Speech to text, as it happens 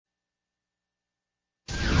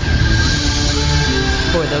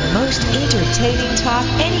most entertaining talk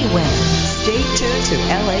anywhere. Stay tuned to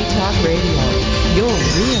LA Talk Radio, your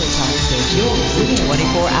real talk station with 24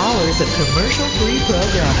 hours of commercial-free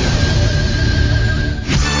programming.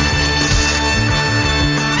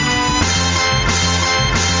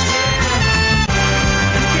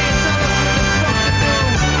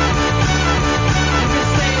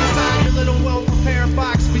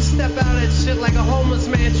 Step out of shit like a homeless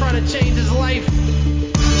man trying to change his life. We do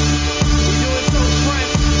it so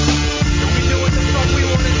fresh. We do what the fuck we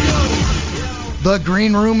want to do. The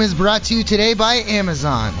Green Room is brought to you today by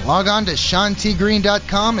Amazon. Log on to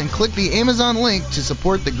SeanTGreen.com and click the Amazon link to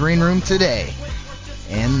support the Green Room today.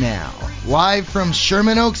 And now, live from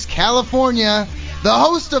Sherman Oaks, California, the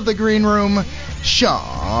host of the Green Room,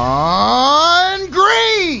 Sean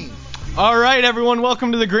Green. All right, everyone,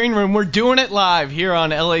 welcome to the Green Room. We're doing it live here on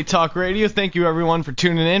LA Talk Radio. Thank you, everyone, for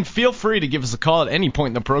tuning in. Feel free to give us a call at any point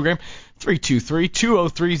in the program,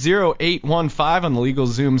 323-203-0815 on the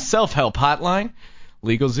LegalZoom self-help hotline.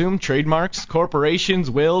 LegalZoom, trademarks,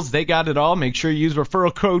 corporations, wills, they got it all. Make sure you use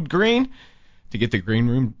referral code GREEN to get the Green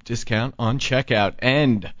Room discount on checkout.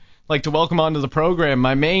 And I'd like to welcome onto the program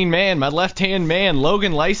my main man, my left-hand man,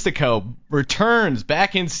 Logan Lystico, returns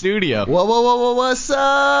back in studio. Whoa, what's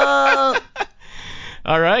up?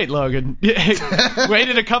 All right, Logan.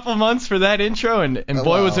 Waited a couple months for that intro, and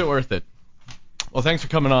boy, was it worth it. Well, thanks for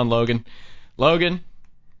coming on, Logan. Logan,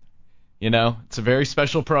 you know, it's a very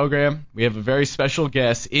special program. We have a very special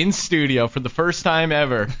guest in studio for the first time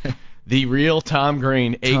ever, the real Tom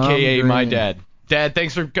Green, a.k.a. my dad. Dad,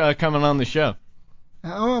 thanks for coming on the show.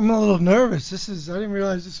 I'm a little nervous. I didn't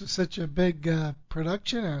realize this was such a big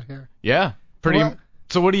production out here. Yeah, pretty.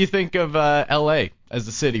 So what do you think of L.A. as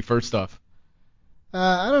a city, first off?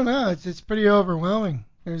 I don't know. It's pretty overwhelming.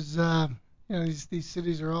 There's, these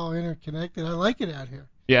cities are all interconnected. I like it out here.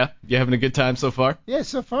 Yeah? You having a good time so far? Yeah,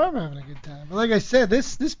 so far I'm having a good time. But like I said,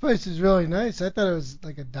 this place is really nice. I thought it was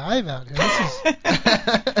like a dive out here.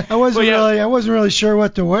 I wasn't really sure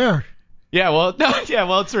what to wear. Yeah, well,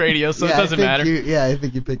 it's radio, so it doesn't matter. I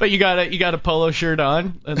think you picked. But you got a polo shirt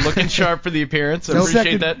on and looking sharp for the appearance. I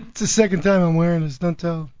appreciate that. It's the second time I'm wearing this. Don't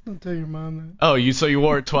tell your mom that. Oh, you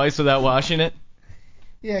wore it twice without washing it?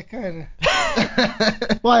 Yeah, kind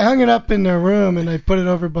of. Well, I hung it up in the room and I put it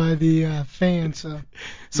over by the fan. So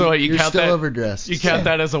you're count still that overdressed. You count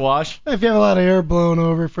that as a wash? If you have a lot of air blown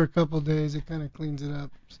over for a couple of days, it kind of cleans it up.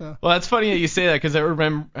 So. Well, that's funny that you say that because it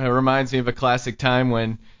reminds me of a classic time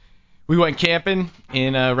when we went camping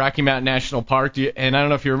in Rocky Mountain National Park, and I don't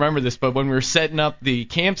know if you remember this, but when we were setting up the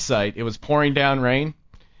campsite, it was pouring down rain,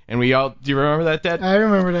 and do you remember that, Dad? I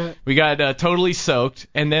remember that. We got totally soaked,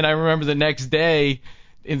 and then I remember the next day,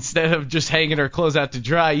 instead of just hanging our clothes out to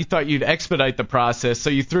dry, you thought you'd expedite the process, so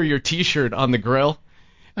you threw your T-shirt on the grill,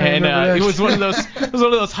 and it was one of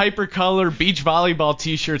those hyper-color beach volleyball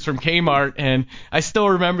T-shirts from Kmart, and I still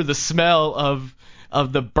remember the smell of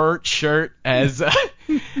the burnt shirt as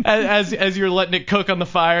you're letting it cook on the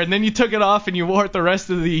fire, and then you took it off and you wore it the rest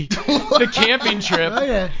of the camping trip. Oh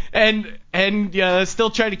yeah. And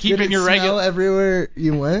still try to keep it in your regular. Did it smell everywhere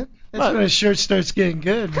you went? That's when a shirt starts getting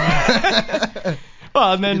good.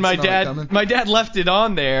 Well, and then my dad left it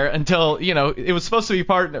on there until it was supposed to be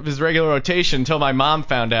part of his regular rotation until my mom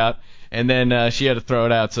found out, and then she had to throw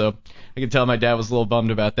it out. So I could tell my dad was a little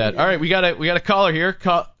bummed about that. All right, we got a caller here.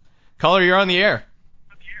 Caller, you're on the air.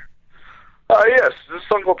 Yes. Is this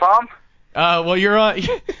Uncle Tom? Well, you're on.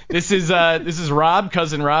 This is Rob,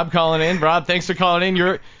 cousin Rob, calling in. Rob, thanks for calling in.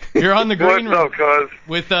 You're on the Green Room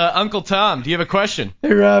with Uncle Tom. Do you have a question?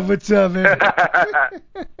 Hey, Rob, what's up, man?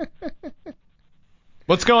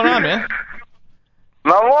 What's going on, man?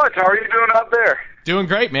 Not much. How are you doing out there? Doing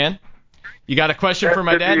great, man. You got a question for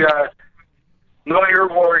my dad? No, your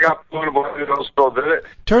water got potable. It don't spill, did it?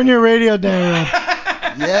 Turn your radio down, Rob.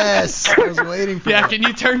 Yes, I was waiting for Yeah, that. can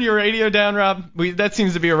you turn your radio down, Rob? That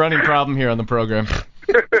seems to be a running problem here on the program.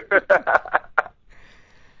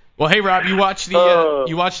 Well, hey, Rob, you watch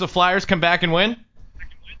the Flyers come back and win?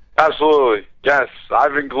 Absolutely. Yes,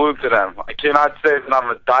 I've been glued to them. I cannot say that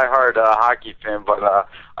I'm a diehard hockey fan, but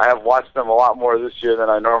I have watched them a lot more this year than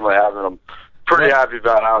I normally have, and I'm pretty happy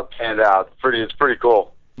about how it panned out. It's pretty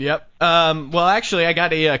cool. Yep. Well, actually, I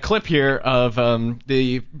got a clip here of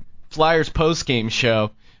the Flyers post-game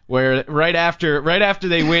show where right after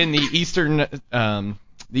they win the Eastern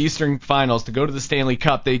Finals to go to the Stanley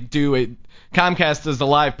Cup, they do a Comcast does the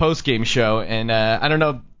live post-game show, and I don't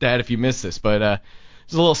know, Dad, if you missed this, but there's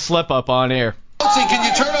a little slip-up on air. Can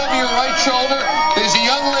you turn over your right shoulder? There's a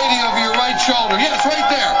young lady over your right shoulder. Yes, right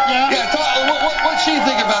there. Yeah. What's she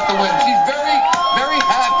think about the win? She's very, very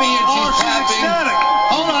happy, and she's happy. Ecstatic.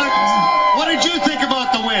 Hold on. What did you think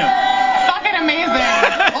about the win?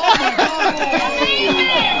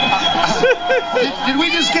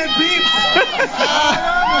 just get beeped?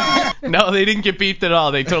 No, they didn't get beeped at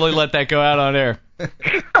all. They totally let that go out on air.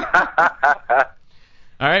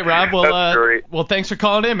 All right, Rob. Well, thanks for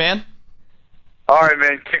calling in, man. All right,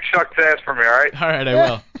 man. Kick Chuck's ass for me, all right? All right, I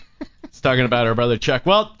will. It's talking about our brother Chuck.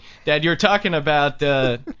 Well, Dad, you were talking about,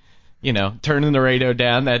 turning the radio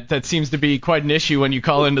down. That seems to be quite an issue when you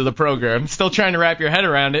call into the program. Still trying to wrap your head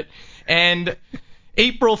around it. And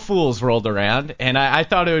April Fool's rolled around, and I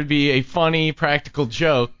thought it would be a funny, practical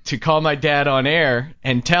joke to call my dad on air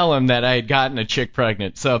and tell him that I had gotten a chick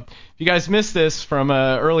pregnant. So if you guys missed this from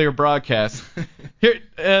an earlier broadcast, here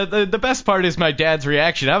the best part is my dad's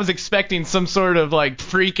reaction. I was expecting some sort of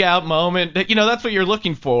freak out moment. That's what you're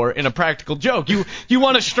looking for in a practical joke. You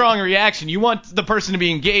want a strong reaction. You want the person to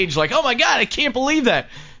be engaged, like, oh my God, I can't believe that.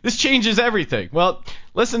 This changes everything. Well,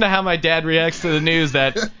 listen to how my dad reacts to the news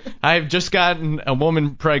that I've just gotten a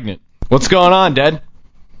woman pregnant. What's going on, Dad?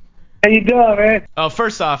 How you doing, man? Oh,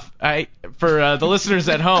 first off, for the listeners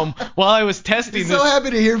at home, while I was testing this, so happy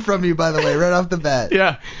to hear from you, by the way, right off the bat.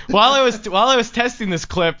 Yeah, while I was testing this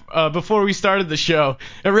clip before we started the show,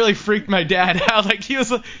 it really freaked my dad out. Like he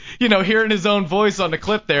was, hearing his own voice on the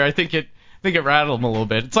clip there. I think it rattled him a little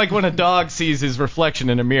bit. It's like when a dog sees his reflection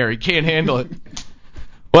in a mirror; he can't handle it.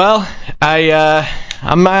 Well,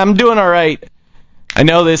 I'm doing all right. I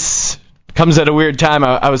know this comes at a weird time.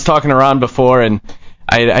 I was talking to Ron before, and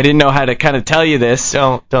I didn't know how to kind of tell you this.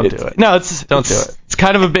 Don't do it. No, don't do it. It's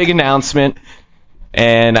kind of a big announcement,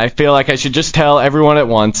 and I feel like I should just tell everyone at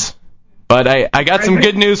once. But I got some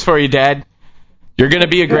good news for you, Dad. You're going to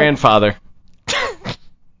be a grandfather.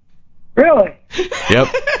 Really? Yep.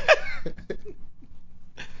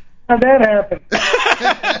 How'd that happen?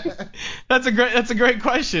 That's a great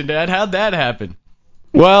question, Dad. How'd that happen?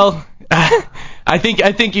 Well, I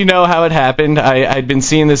think you know how it happened. I'd been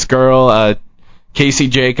seeing this girl, Casey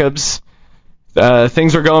Jacobs.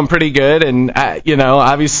 Things were going pretty good, and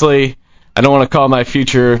obviously, I don't want to call my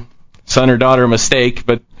future son or daughter a mistake,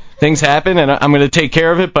 but things happen, and I'm going to take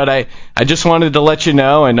care of it. But I just wanted to let you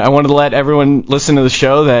know, and I wanted to let everyone listen to the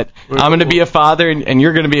show that I'm going to be a father, and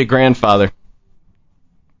you're going to be a grandfather.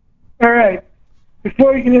 All right.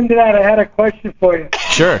 Before we get into that, I had a question for you.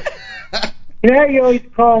 Sure. You know how you always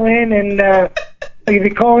call in, and if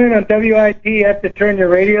you call in on WIP, you have to turn your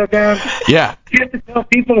radio down? Yeah. You have to tell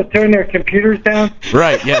people to turn their computers down?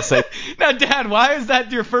 Right, yes. Now, Dad, why is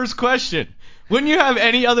that your first question? Wouldn't you have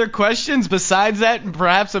any other questions besides that,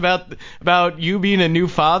 perhaps about you being a new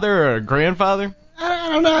father or a grandfather? I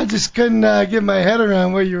don't know. I just couldn't get my head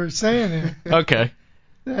around what you were saying there. Okay.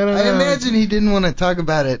 I imagine he didn't want to talk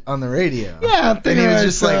about it on the radio. Yeah, I'm thinking and he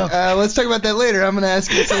was just like, let's talk about that later. I'm going to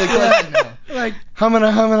ask you a silly question now. Like,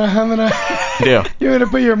 humana. Yeah. You want to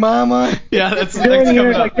put your mom on? Yeah, that's coming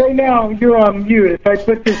up. Like right now, you're on mute. If I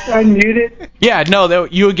put this unmuted. Yeah, no,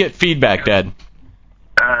 you would get feedback, Dad.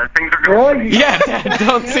 Things are going. Really? Yeah, Dad,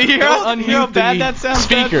 don't see here. Unmute how bad that sounds.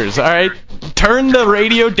 Speakers, all right? Turn the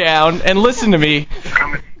radio down and listen to me.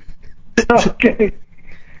 Okay.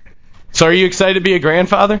 So are you excited to be a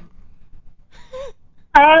grandfather?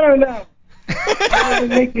 I don't know. It's trying to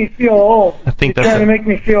make me feel old. I think trying to make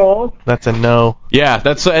me feel old. That's a no. Yeah,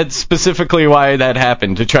 that's specifically why that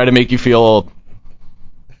happened, to try to make you feel old.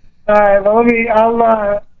 All right, well, you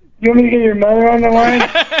want me to get your mother on the line?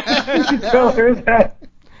 Tell her that.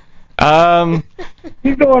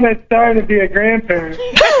 She's the one that started to be a grandparent.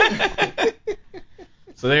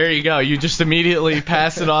 So there you go. You just immediately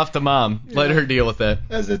pass it off to Mom. Yeah. Let her deal with that.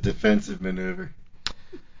 As a defensive maneuver.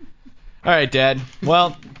 All right, Dad.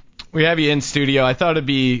 Well, we have you in studio. I thought it'd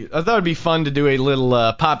be fun to do a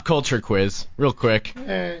little pop culture quiz, real quick. All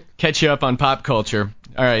right. Catch you up on pop culture.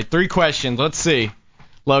 All right, 3 questions. Let's see.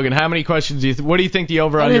 Logan, how many questions what do you think the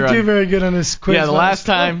over-under? I didn't do very good on this quiz. Yeah, the last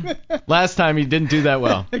time you didn't do that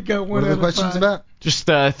well. I got what are the questions about? Just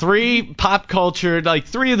 3 pop culture,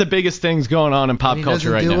 3 of the biggest things going on in pop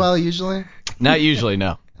culture right now. Doesn't do well usually? Not usually,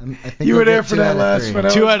 no. I think you were there for that last one.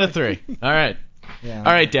 2 out of 3. All right. Yeah.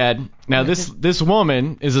 All right, Dad. Now this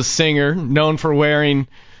woman is a singer known for wearing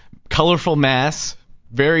colorful masks.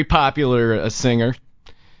 Very popular a singer.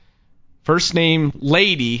 First name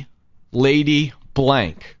Lady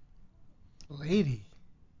Blank.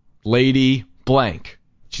 Lady Blank.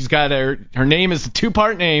 She's got her name is a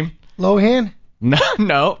 2-part name. Lohan?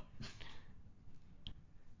 No.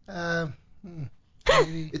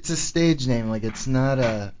 It's a stage name, like it's not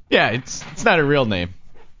a. Yeah, it's not a real name.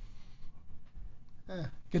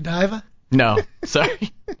 Godiva? No,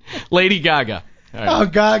 sorry. Lady Gaga. Right. Oh,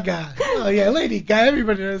 Gaga. Oh yeah, Lady Gaga.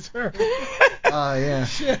 Everybody knows her. Oh yeah.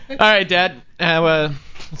 All right, Dad.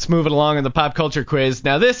 Let's move it along in the pop culture quiz.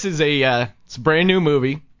 Now this is it's a brand new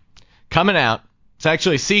movie coming out. It's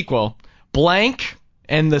actually a sequel. Blank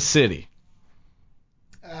and the City.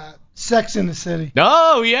 Sex in the City.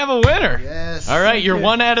 Oh, you have a winner. Yes. All right, you're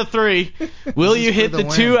 1 out of 3. Will you hit the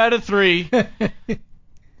 2 out of 3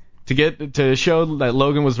 to show that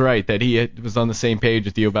Logan was right, that he was on the same page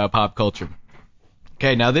with you about pop culture?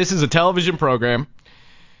 Okay, now this is a television program.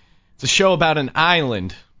 It's a show about an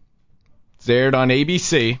island. It's aired on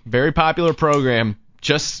ABC. Very popular program.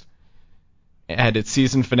 Just had its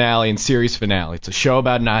season finale and series finale. It's a show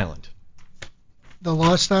about an island. The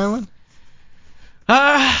Lost Island?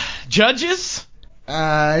 Judges?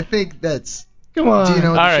 I think that's... Come on. Do you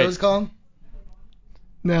know what All the right. show's called?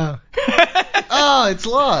 No. Oh, it's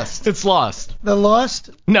Lost. It's Lost. The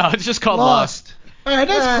Lost? No, it's just called Lost. All right,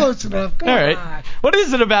 that's close enough. Come All right. on. What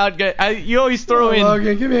is it about? You always throw in...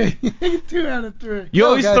 Logan, give me 2 out of 3. You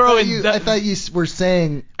always throw in... I thought you were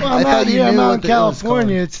saying... Well, I thought you I'm knew out what in it was called.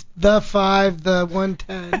 California. It's the 5, the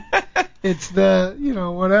 110. It's the,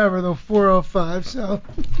 whatever, the 405. So...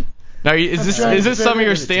 Now, is this some of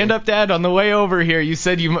your stand-up, Dad? On the way over here, you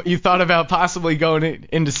said you thought about possibly going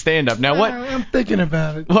into stand-up. Now, what? I'm thinking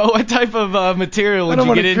about it. Well, what type of material would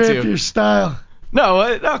you get into? I don't want to cramp your style.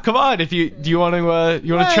 No, come on. Do you want to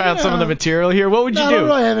try out some of the material here? What would you do? I don't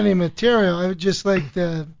really have any material. I would just like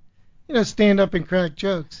to, stand up and crack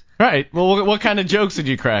jokes. Right. Well, what kind of jokes would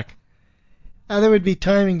you crack? They would be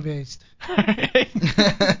timing based.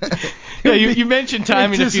 Yeah, you mentioned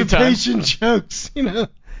timing a few times. Anticipation jokes,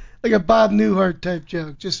 like a Bob Newhart type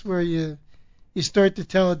joke, just where you start to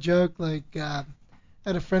tell a joke. Like I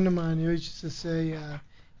had a friend of mine who used to say,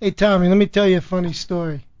 "Hey Tommy, let me tell you a funny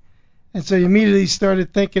story," and so you immediately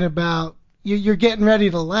started thinking about you're getting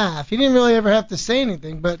ready to laugh. He didn't really ever have to say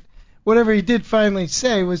anything, but whatever he did finally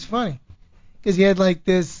say was funny because he had like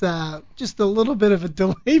this just a little bit of a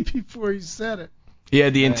delay before he said it.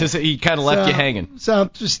 Yeah, he kind of left you hanging. So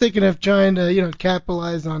I'm just thinking of trying to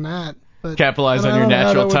capitalize on that. But capitalize on your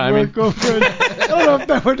natural timing. I don't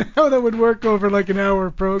know how that would work over like an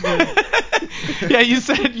hour program. Yeah, you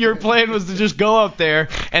said your plan was to just go up there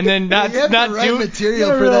and then not do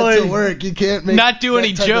material for that to work. You can't make not do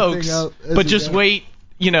any jokes, but just wait.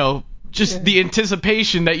 The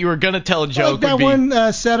anticipation that you were gonna tell a joke. Like that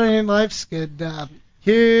one Saturday Night Live skit.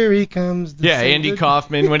 Here he comes. Andy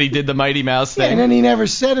Kaufman when he did the Mighty Mouse thing. Yeah, and then he never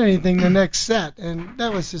said anything the next set, and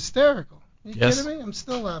that was hysterical. You yes. kidding me? I'm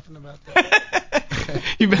still laughing about that.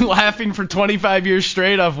 You've been laughing for 25 years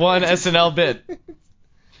straight off one SNL bit.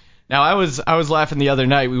 Now, I was laughing the other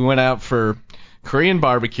night. We went out for Korean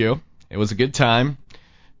barbecue. It was a good time.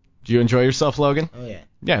 Did you enjoy yourself, Logan? Oh, yeah.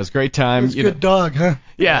 Yeah, it was a great time. It was a good dog, huh?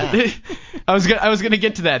 Yeah. I was gonna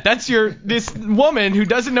get to that. That's this woman who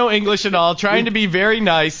doesn't know English at all, trying to be very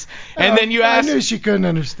nice, and then you ask. I knew she couldn't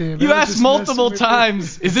understand. You asked multiple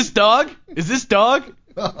times, "Is this dog? Is this dog?"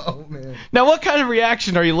 Oh, man. Now, what kind of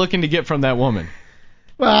reaction are you looking to get from that woman?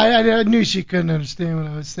 Well, I knew she couldn't understand what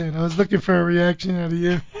I was saying. I was looking for a reaction out of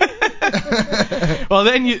you. Well,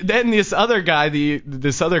 then this other guy,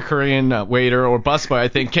 this other Korean waiter or busboy, I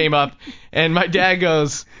think, came up, and my dad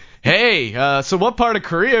goes, "Hey, so what part of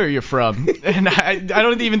Korea are you from?" And I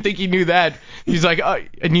don't even think he knew that. He's like, oh,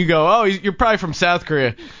 and you go, "Oh, you're probably from South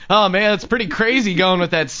Korea." "Oh, man, it's pretty crazy going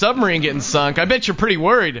with that submarine getting sunk. I bet you're pretty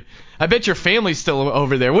worried. I bet your family's still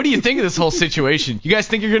over there. What do you think of this whole situation? You guys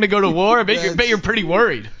think you're going to go to war? I bet you're pretty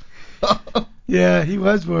worried." Yeah, he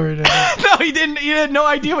was worried. No, he didn't. He had no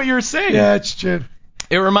idea what you were saying. Yeah, it's true.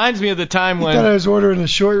 It reminds me of the time when... I thought I was ordering the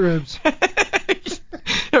short ribs. It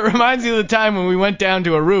reminds me of the time when we went down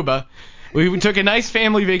to Aruba. We took a nice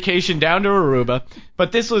family vacation down to Aruba,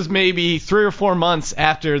 but this was maybe 3 or 4 months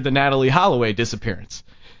after the Natalie Holloway disappearance.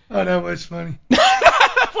 Oh, that was funny.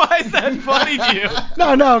 Why is that funny to you?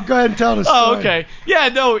 No, go ahead and tell the story. Oh, okay. Yeah,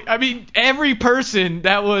 no, I mean, every person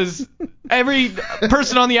on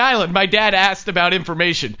the island, my dad asked about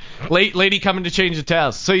information. Lady coming to change the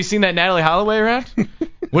towels. "So you seen that Natalie Holloway around?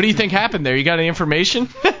 What do you think happened there? You got any information?"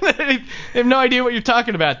 They have no idea what you're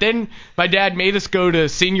talking about. Then my dad made us go to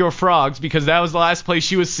Senior Frogs because that was the last place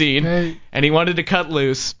she was seen, and he wanted to cut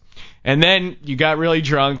loose. And then you got really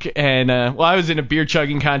drunk, and I was in a beer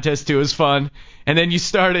chugging contest too. It was fun. And then you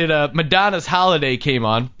started. Madonna's Holiday came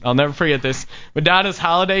on. I'll never forget this. Madonna's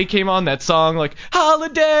Holiday came on. That song like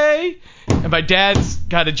Holiday. And my dad's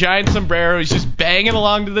got a giant sombrero. He's just banging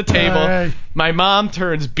along to the table. Right. My mom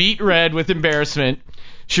turns beet red with embarrassment.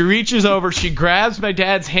 She reaches over. She grabs my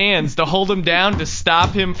dad's hands to hold him down to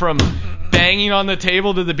stop him from banging on the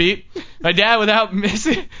table to the beat. My dad, without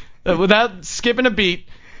skipping a beat,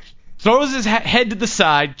 throws his head to the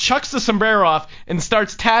side, chucks the sombrero off, and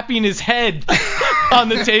starts tapping his head on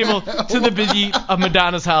the table to the beat of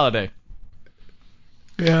Madonna's Holiday.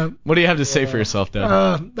 Yeah. What do you have to say for yourself, Dad?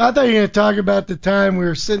 I thought you were going to talk about the time we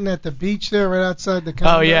were sitting at the beach there right outside the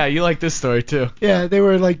condo. Oh, yeah, you like this story, too. Yeah, they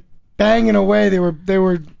were like banging away. They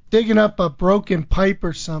were digging up a broken pipe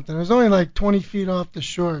or something. It was only like 20 feet off the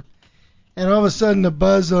shore. And all of a sudden the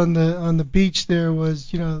buzz on the beach there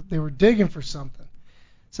was, they were digging for something.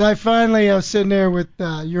 So I was sitting there with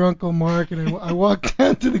your Uncle Mark, and I walked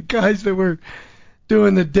down to the guys that were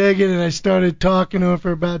doing the digging, and I started talking to them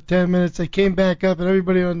for about 10 minutes. I came back up, and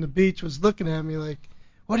everybody on the beach was looking at me like,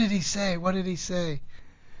 what did he say? What did he say?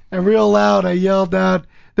 And real loud I yelled out,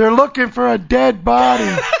 they're looking for a dead body.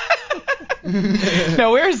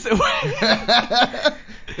 Now, where's...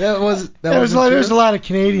 There was a lot of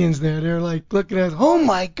Canadians there. They were like looking at us, oh,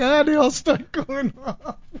 my God, they all start going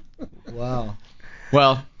off. Wow.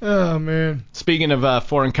 Well, oh man. Speaking of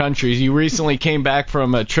foreign countries, you recently came back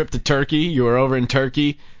from a trip to Turkey. You were over in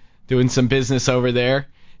Turkey doing some business over there.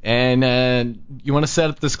 And you want to set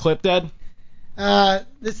up this clip, Dad?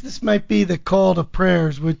 This might be the call to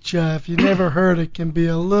prayers, which if you never heard it, can be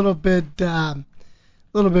a little bit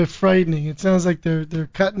frightening. It sounds like they're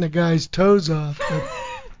cutting the guy's toes off. But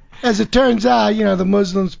as it turns out, the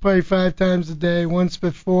Muslims pray 5 times a day, once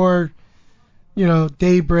before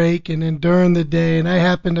daybreak and then during the day. And I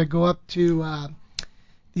happened to go up to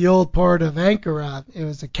the old part of Ankara. It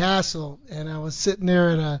was a castle, and I was sitting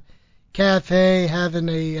there at a cafe having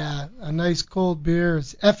a nice cold beer.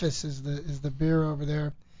 Efes is the beer over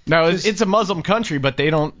there. Now, it's a Muslim country, but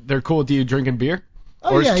they're cool with you drinking beer?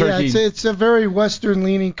 Oh, or yeah, Turkey... yeah. It's a very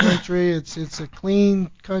Western-leaning country. It's a clean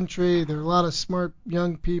country. There are a lot of smart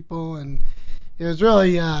young people, and it was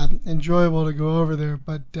really enjoyable to go over there.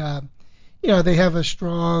 But they have a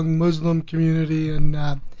strong Muslim community, and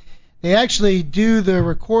they actually do the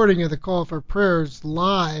recording of the call for prayers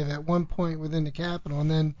live at one point within the Capitol, and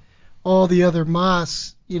then all the other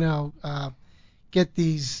mosques, get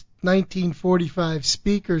these 1945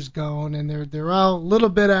 speakers going, and they're all a little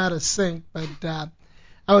bit out of sync. But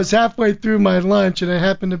I was halfway through my lunch, and I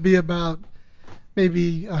happened to be about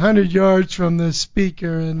maybe 100 yards from the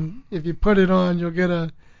speaker, and if you put it on, you'll get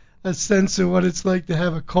a sense of what it's like to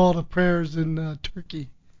have a call to prayers in Turkey.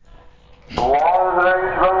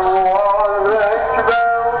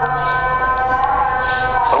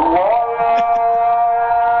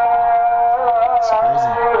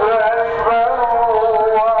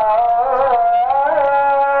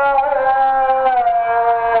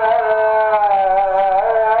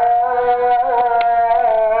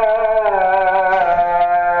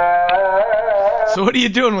 So what are you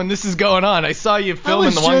doing when this is going on? I saw you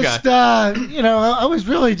filming the one guy. I was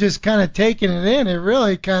really just kind of taking it in. It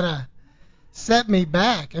really kind of set me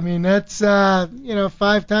back. I mean, that's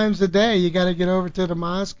 5 times a day you got to get over to the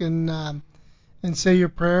mosque and say your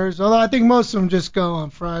prayers. Although I think most of them just go on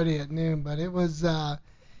Friday at noon. But it was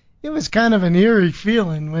kind of an eerie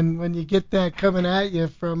feeling when you get that coming at you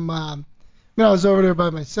from. I was over there by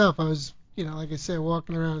myself. I was like I said,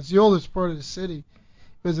 walking around. It's the oldest part of the city.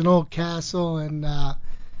 It was an old castle, and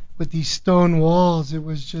with these stone walls, it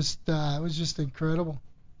was just incredible.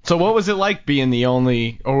 So what was it like being the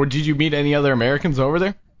only, or did you meet any other Americans over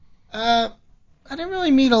there? I didn't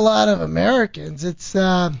really meet a lot of Americans. It's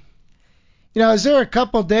I was there a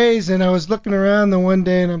couple days, and I was looking around the one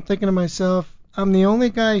day, and I'm thinking to myself, I'm the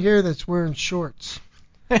only guy here that's wearing shorts.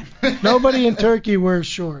 Nobody in Turkey wears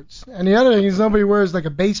shorts, and the other thing is nobody wears like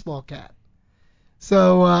a baseball cap.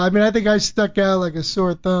 So, I think I stuck out like a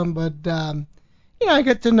sore thumb, but, I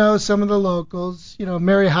got to know some of the locals,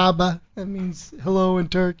 Merhaba, that means hello in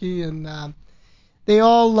Turkey, and they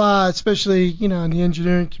all, especially, in the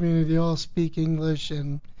engineering community, they all speak English,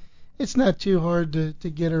 and it's not too hard to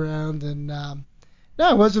get around, and, no,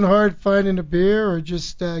 it wasn't hard finding a beer or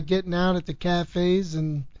just getting out at the cafes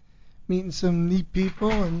and meeting some neat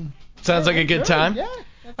people. And sounds like a good time. Yeah.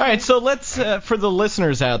 All right, so let's, for the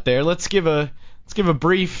listeners out there, let's give a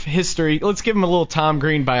brief history. Let's give them a little Tom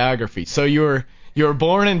Green biography. So you were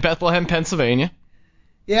born in Bethlehem, Pennsylvania.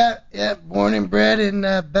 Yeah, born and bred in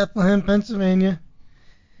Bethlehem, Pennsylvania.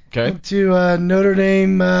 Okay. Went to Notre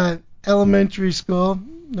Dame elementary school,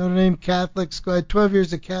 Notre Dame Catholic school. I had 12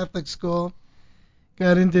 years of Catholic school.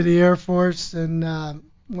 Got into the Air Force and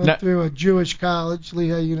went through a Jewish college,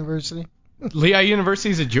 Lehigh University. Lehigh University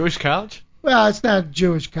is a Jewish college? Well, it's not a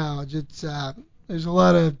Jewish college. It's there's a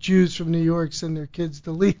lot of Jews from New York send their kids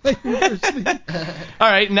to Lehigh University. All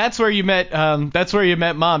right, and that's where you met.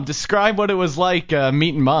 Mom. Describe what it was like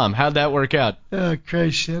meeting Mom. How'd that work out? Oh,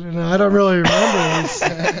 Christ, shit! I don't really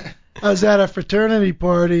remember. I was at a fraternity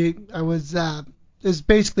party. It was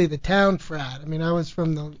basically the town frat. I was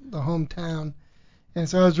from the hometown, and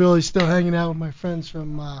so I was really still hanging out with my friends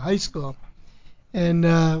from high school. And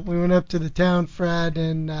we went up to the town frat,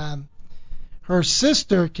 and her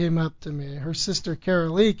sister came up to me. Her sister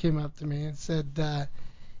Carol Lee came up to me and said,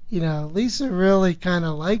 Lisa really kind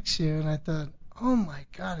of likes you. And I thought, oh my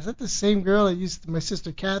God, is that the same girl that my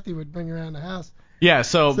sister Kathy would bring around the house? Yeah.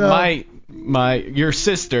 So your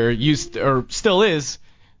sister used or still is.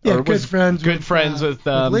 Yeah, or good friends with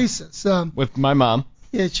Lisa. So with my mom.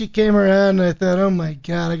 Yeah, she came around, and I thought, oh my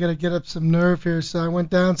God, I got to get up some nerve here. So I went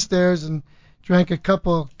downstairs and drank a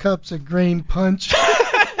couple of cups of grain punch.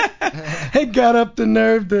 I got up the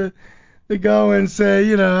nerve to go and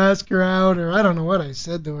say, ask her out, or I don't know what I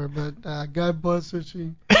said to her, but God bless her,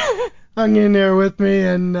 she hung in there with me.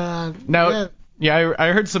 And I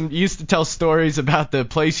heard you used to tell stories about the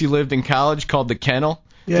place you lived in college called the Kennel.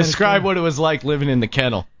 Yeah, Describe what it was like living in the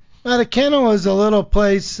Kennel. Well, the Kennel was a little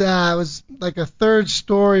place. It was like a third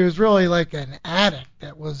story. It was really like an attic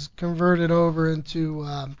that was converted over into,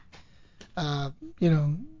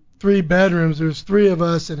 3 bedrooms. There was 3 of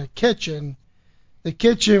us in a kitchen. The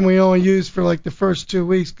kitchen we only used for like the first 2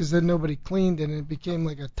 weeks because then nobody cleaned it, and it became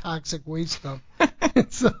like a toxic waste dump.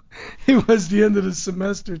 So it was the end of the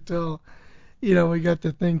semester till, we got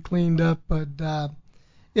the thing cleaned up. But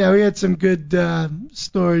we had some good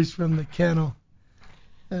stories from the Kennel.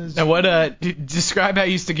 Now, describe how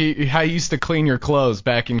you used to clean your clothes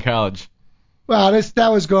back in college. Well, that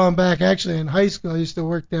was going back actually in high school. I used to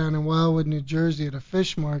work down in Wildwood, New Jersey at a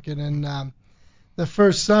fish market, and the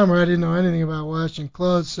first summer I didn't know anything about washing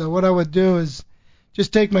clothes. So what I would do is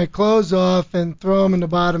just take my clothes off and throw them in the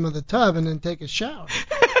bottom of the tub and then take a shower.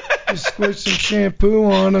 Just squirt some shampoo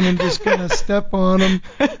on them and just kind of step on them,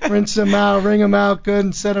 rinse them out, wring them out good,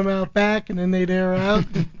 and set them out back, and then they'd air out.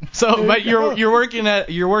 So, but you're working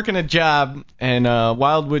a job in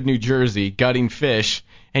Wildwood, New Jersey, gutting fish,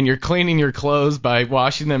 and you're cleaning your clothes by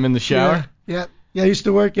washing them in the shower. Yeah. I used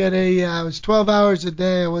to work at it was 12 hours a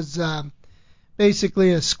day. I was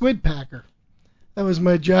basically a squid packer. That was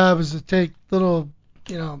my job, was to take little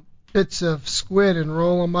bits of squid and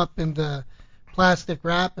roll them up into plastic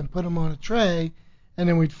wrap and put them on a tray, and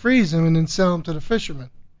then we'd freeze them and then sell them to the fishermen.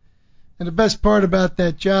 And the best part about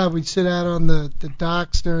that job, we'd sit out on the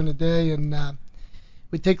docks during the day, and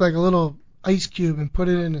we'd take like a little ice cube and put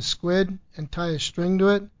it in a squid and tie a string to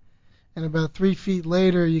it, and about 3 feet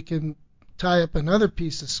later you can tie up another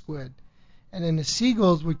piece of squid, and then the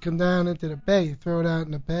seagulls would come down into the bay. You throw it out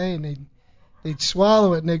in the bay, and they'd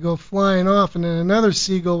swallow it, and they'd go flying off, and then another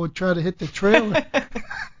seagull would try to hit the trailer.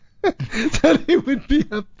 So they would be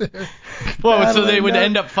up there. Well, so they would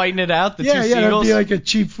end up fighting it out, the two seagulls? Yeah, it would be like a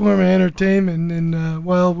cheap form of entertainment in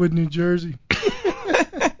Wildwood, New Jersey.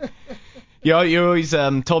 You always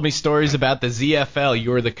told me stories about the ZFL.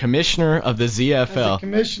 You were the commissioner of the ZFL. The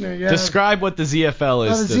commissioner, yeah. Describe what the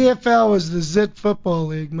ZFL is. Well, the ZFL was the Zit Football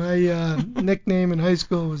League. My nickname in high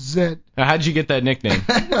school was Zit. Now, how'd you get that nickname?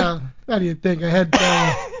 Well, how do you think? I had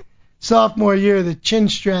sophomore year, the chin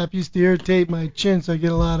strap used to irritate my chin, so I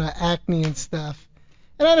get a lot of acne and stuff.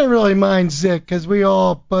 And I didn't really mind Zit because we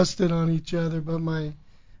all busted on each other, but my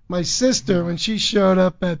sister, when she showed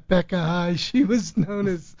up at Becca High, she was known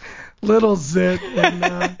as Little Zit, and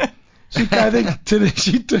I think today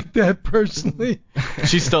she took that personally.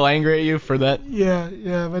 She's still angry at you for that?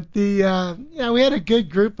 Yeah, but we had a good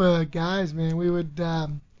group of guys, man. We would,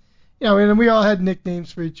 we all had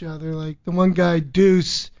nicknames for each other. Like the one guy,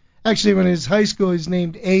 Deuce. Actually, when he was high school, he was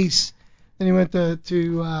named Ace. Then he went to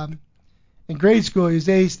in grade school, he was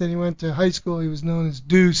Ace. Then he went to high school, he was known as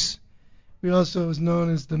Deuce. We also was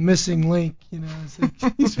known as the missing link,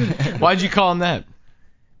 Why'd you call him that?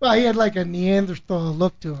 Well, he had like a Neanderthal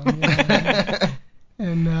look to him,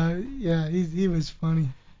 and he was funny.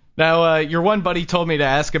 Now, your one buddy told me to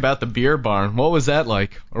ask about the beer barn. What was that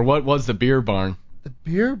like, or what was the beer barn? The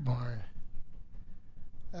beer barn.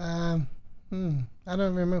 I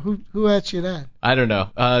don't remember who asked you that. I don't know.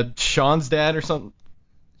 Sean's dad or something.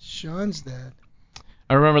 Sean's dad.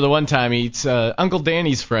 I remember the one time he's Uncle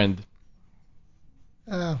Danny's friend.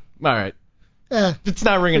 Oh. All right. It's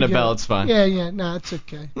not ringing a bell. It's fine. Yeah. No, it's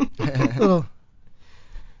okay. Little.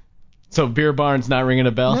 So beer barn's not ringing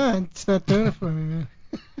a bell? No, it's not doing it for me, man.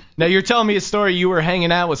 Now you're telling me a story. You were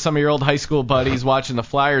hanging out with some of your old high school buddies watching the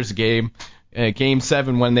Flyers game, Game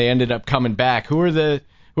 7 when they ended up coming back. Who are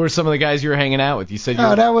some of the guys you were hanging out with? You said.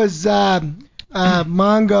 That was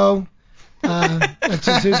Mongo. That's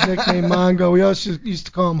just his nickname, Mongo. We also used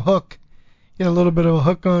to call him Hook. He had a little bit of a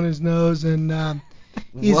hook on his nose, and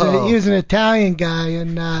he was an Italian guy, and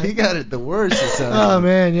he got it the worst. Oh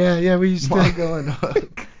man, yeah, we used Mongo and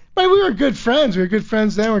Hook. But we were good friends. We were good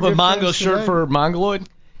friends then. Mongo short for Mongoloid?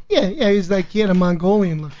 Yeah, he had a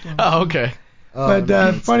Mongolian look to him. Oh, okay.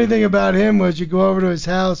 But funny thing about him was you go over to his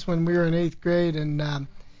house when we were in 8th grade, and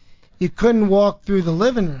you couldn't walk through the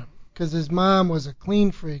living room because his mom was a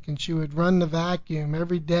clean freak, and she would run the vacuum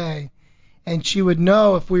every day, and she would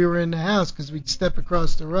know if we were in the house because we'd step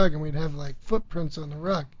across the rug and we'd have like footprints on the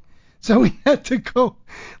rug. So we had to go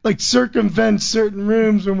like circumvent certain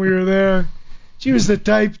rooms when we were there. She was the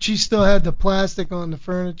type, she still had the plastic on the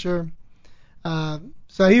furniture.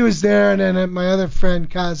 So he was there, and then my other friend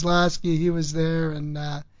Kozlowski, he was there, and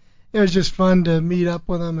it was just fun to meet up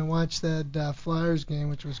with him and watch that Flyers game,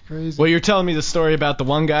 which was crazy. Well, you're telling me the story about the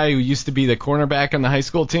one guy who used to be the cornerback on the high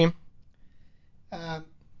school team?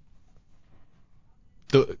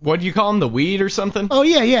 What do you call him, the Weed or something? Oh,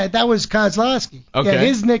 yeah, that was Kozlowski. Okay. Yeah,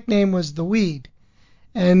 his nickname was the Weed.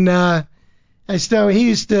 And he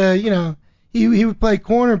used to, he would play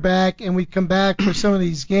cornerback, and we'd come back for some of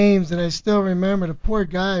these games, and I still remember the poor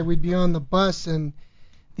guy. We'd be on the bus, and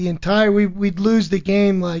we'd lose the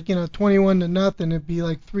game like 21-0. It'd be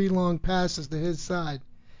like 3 long passes to his side.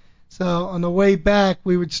 So on the way back,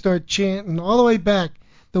 we would start chanting all the way back,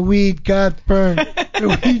 "The Weed got burned.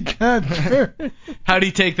 The Weed got burned." How'd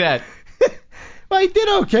he take that? Well, he did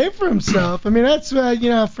okay for himself. I mean, that's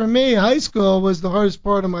for me, high school was the hardest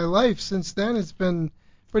part of my life. Since then, it's been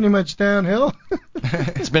pretty much downhill.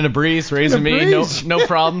 It's been a breeze, raising me, no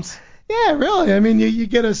problems. Yeah, really. I mean, you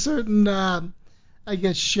get a certain, I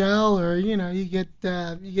guess, shell, or you get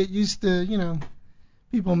used to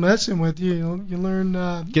people messing with you. You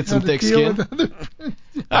learn get some thick skin. All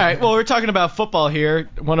right. Well, we're talking about football here.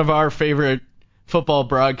 One of our favorite football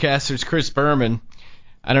broadcasters, Chris Berman.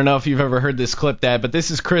 I don't know if you've ever heard this clip, Dad, but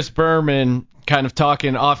this is Chris Berman kind of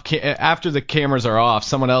talking after the cameras are off.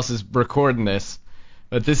 Someone else is recording this.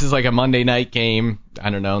 But this is like a Monday night game, I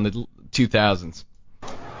don't know, in the 2000s.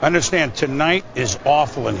 Understand, tonight is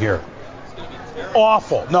awful in here.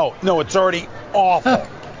 Awful. No, it's already awful.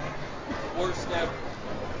 Worst ever.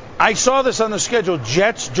 I saw this on the schedule,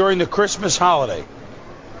 Jets during the Christmas holiday.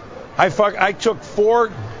 I took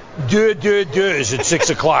 4 deux at 6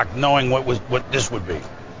 o'clock knowing what this would be.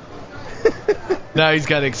 Now he's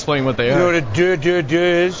got to explain what they You are. know what a deux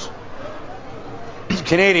is? It's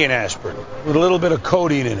Canadian aspirin with a little bit of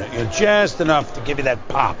codeine in it, just enough to give you that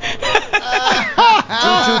pop.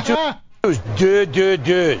 2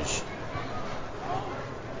 deux.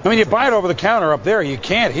 I mean, you buy it over the counter up there, you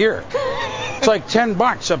can't hear. It's like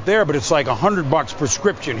 $10 up there, but it's like $100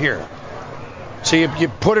 prescription here. So you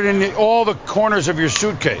put it in all the corners of your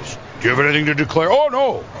suitcase. Do you have anything to declare? Oh,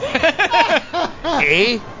 no.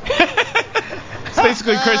 It's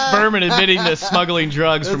basically Chris Berman admitting to smuggling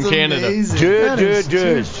drugs from Canada.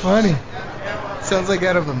 Amazing. Funny. Sounds like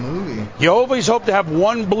out of a movie. You always hope to have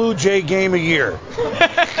one Blue Jay game a year.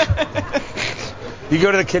 You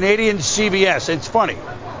go to the Canadian CBS. It's funny.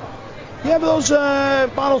 You have those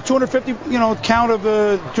bottle 250, count of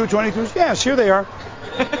 222s? Yes, here they are.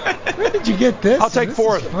 Where did you get this? I'll take This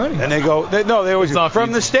 4 is of them. funny. And they go, they always go,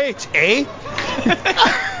 from the States, eh?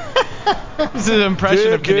 This is an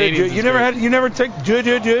impression of Canadians. You never take deux?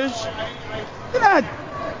 You're not,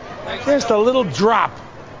 just a little drop.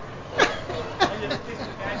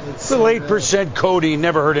 Little 8% codeine,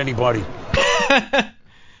 never hurt anybody.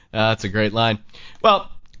 That's a great line.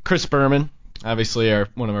 Well, Chris Berman, obviously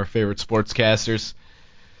one of our favorite sportscasters.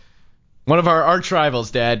 One of our arch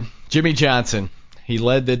rivals, Dad, Jimmy Johnson. He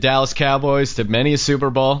led the Dallas Cowboys to many a Super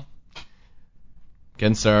Bowl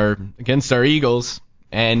against our Eagles.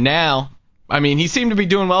 And now, I mean, he seemed to be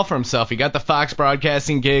doing well for himself. He got the Fox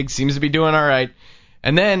broadcasting gig, seems to be doing all right.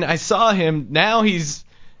 And then I saw him, now he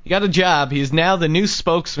got a job. He's now the new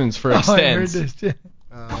spokesman for Extends. I heard this, too.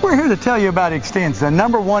 We're here to tell you about Extends, the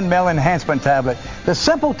 #1 male enhancement tablet. The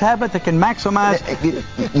simple tablet that can maximize...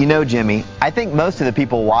 Jimmy, I think most of the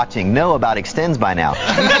people watching know about Extends by now.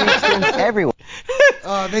 You can Extends everywhere.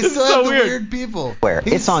 They still have the weird people. Where?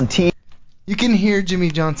 It's on TV. You can hear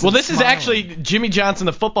Jimmy Johnson. Well, this is smiling. actually Jimmy Johnson,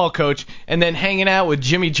 the football coach, and then hanging out with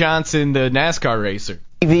Jimmy Johnson, the NASCAR racer.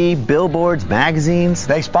 TV, billboards, magazines.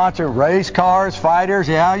 They sponsor race cars, fighters.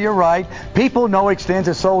 Yeah, you're right. People know Extends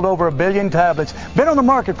has sold over 1 billion tablets. Been on the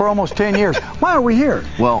market for almost 10 years. Why are we here?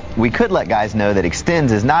 Well, we could let guys know that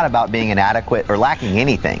Extends is not about being inadequate or lacking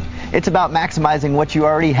anything. It's about maximizing what you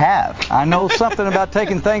already have. I know something about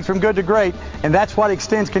taking things from good to great, and that's what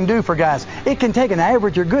Extends can do for guys. It can take an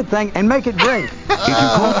average or good thing and make it great.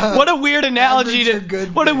 What a weird analogy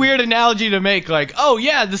to make. Like, oh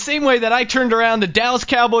yeah, the same way that I turned around the Dallas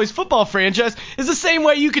Cowboys football franchise is the same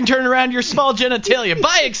way you can turn around your small genitalia.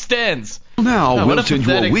 Buy Extends. Now, Oh, what we'll a send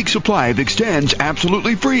you a pathetic- week's supply of Extends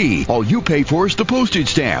absolutely free. All you pay for is the postage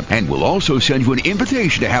stamp. And we'll also send you an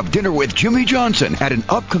invitation to have dinner with Jimmy Johnson at an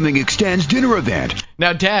upcoming Extends dinner event.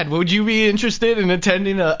 Now, Dad, would you be interested in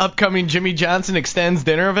attending an upcoming Jimmy Johnson Extends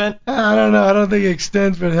dinner event? I don't know. I don't think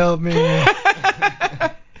Extends would help me.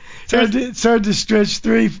 It's hard to stretch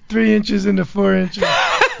 3 inches into 4 inches. All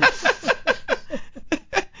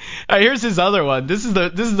right, here's his other one. This is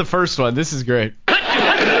the first one. This is great.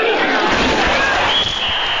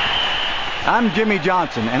 I'm Jimmy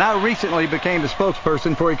Johnson, and I recently became the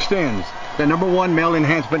spokesperson for Extends, the #1 male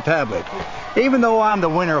enhancement tablet. Even though I'm the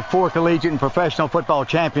winner of 4 collegiate and professional football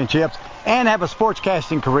championships and have a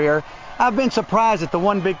sportscasting career, I've been surprised at the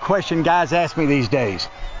one big question guys ask me these days.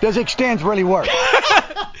 Does Extends really work?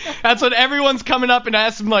 That's what everyone's coming up and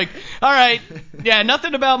asking, like, all right, yeah,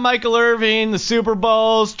 nothing about Michael Irvin, the Super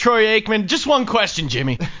Bowls, Troy Aikman. Just one question,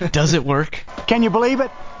 Jimmy. Does it work? Can you believe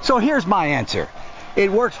it? So here's my answer. It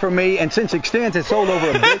works for me, and since Extends has sold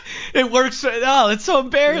over a billion... It works. Oh, it's so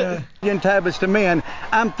embarrassing. Tablets to men,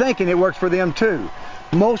 I'm thinking it works for them too.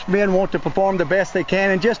 Most men want to perform the best they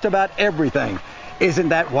can in just about everything. Isn't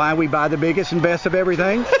that why we buy the biggest and best of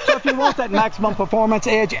everything? So if you want that maximum performance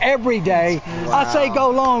edge every day, I say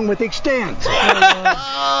go long with Extends.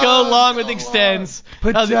 Go long with Extends.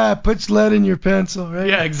 Puts lead in your pencil, right?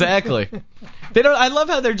 Yeah, exactly. They don't. I love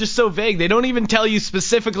how they're just so vague. They don't even tell you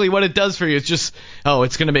specifically what it does for you. It's just, oh,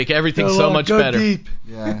 it's going to make everything Go so long, much go better. Deep.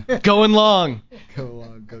 Yeah. Going long. Go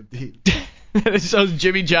long, go deep. It shows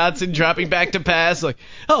Jimmy Johnson dropping back to pass, like,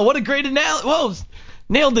 oh, what a great analogy. Whoa,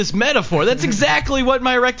 nailed this metaphor. That's exactly what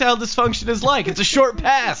my erectile dysfunction is like. It's a short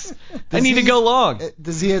pass. I need to go long.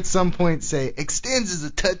 Does he at some point say, Extends is a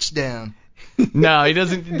touchdown? No, he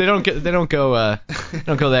doesn't. They don't go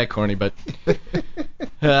that corny, but.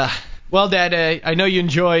 Well, Dad, I know you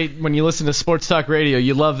enjoy when you listen to sports talk radio.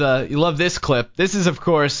 You love this clip. This is, of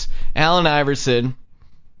course, Allen Iverson.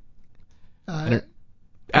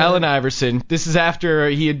 Allen Iverson. This is after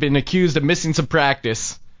he had been accused of missing some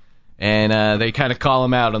practice, and they kind of call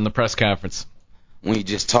him out on the press conference. When you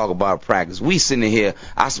just talk about practice, we sitting here.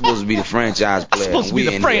 I'm supposed to be the franchise player. I'm supposed to be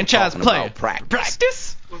the franchise player.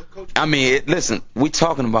 Practice? I mean, listen, we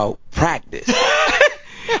talking about practice.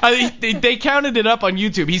 They counted it up on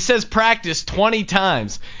YouTube. He says practice 20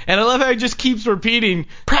 times. And I love how he just keeps repeating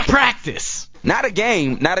practice. Not a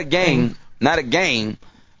game.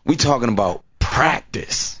 We talking about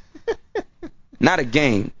practice. Not a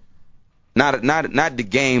game. Not the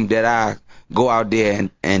game that I go out there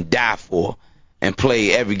and die for and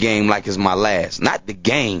play every game like it's my last. Not the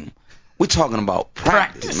game. We talking about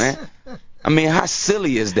practice, man. I mean, how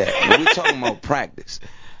silly is that? We talking about practice.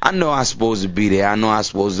 I know I'm supposed to be there. I know I'm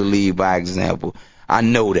supposed to lead by example. I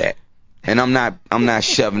know that. And I'm not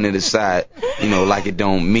shoving it aside, like it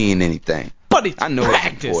don't mean anything. But it's I know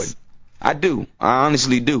practice. It's important. I do. I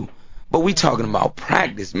honestly do. But we talking about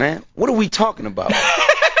practice, man. What are we talking about?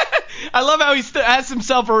 I love how he asks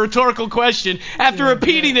himself a rhetorical question after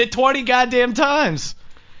repeating it 20 goddamn times.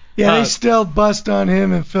 Yeah, they still bust on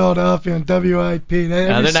him in Philadelphia on WIP. They're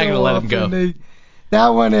not going to let him go. That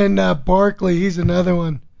one in Barkley, he's another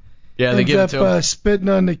one. Yeah, they give it to him. Spitting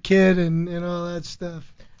on the kid and all that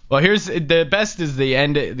stuff. Well, here's the best is the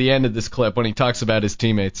end of this clip when he talks about his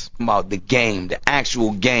teammates. About the game, the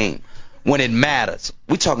actual game, when it matters.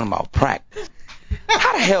 We talking about practice.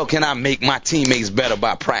 How the hell can I make my teammates better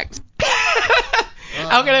by practice?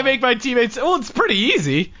 How can I make my teammates? Well, it's pretty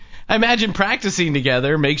easy. I imagine practicing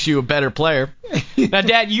together makes you a better player. Now,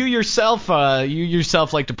 Dad, you yourself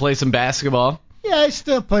like to play some basketball. Yeah, I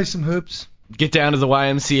still play some hoops. Get down to the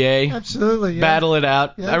YMCA. Absolutely. Yeah. Battle it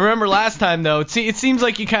out. Yeah. I remember last time, though, it seems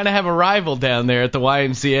like you kind of have a rival down there at the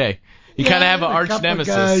YMCA. You kind of have an arch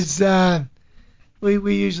nemesis. Guys,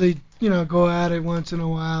 we usually, go at it once in a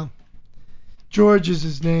while. George is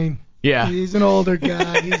his name. Yeah. He's an older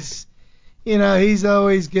guy. He's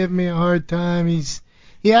always giving me a hard time.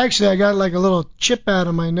 I got like a little chip out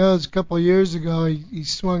of my nose a couple of years ago. He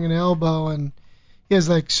swung an elbow and he has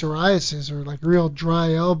like psoriasis or like real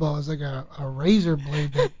dry elbow. It's like a razor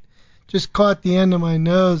blade that just caught the end of my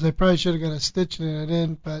nose. I probably should have got a stitch in it. I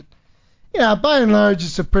didn't, but yeah, by and large,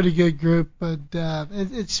 it's a pretty good group. But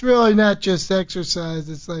it's really not just exercise.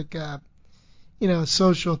 It's like a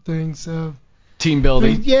social thing. So team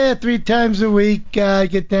building. 3 times a week. I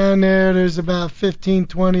get down there. There's about 15,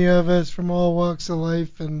 20 of us from all walks of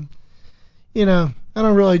life, and I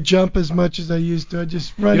don't really jump as much as I used to. I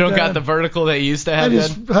just run. You don't down. got the vertical that you used to have. I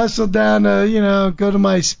just hustle down to go to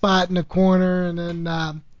my spot in the corner, and then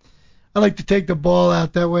I like to take the ball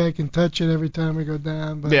out. That way I can touch it every time we go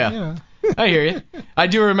down. But, yeah, I hear you. I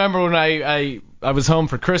do remember when I was home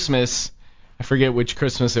for Christmas. I forget which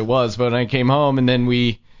Christmas it was, but I came home and then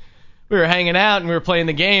we were hanging out and we were playing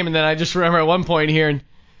the game, and then I just remember at one point hearing,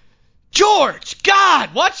 George,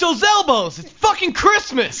 God, watch those elbows. It's fucking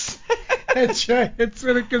Christmas. That's right. That's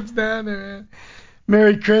when it comes down to, man.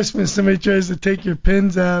 Merry Christmas. Somebody tries to take your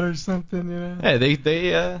pins out or something, you know. Hey,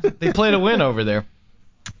 they play to win over there.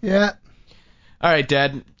 Yeah. All right,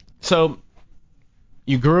 Dad. So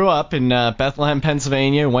you grew up in Bethlehem,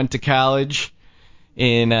 Pennsylvania, went to college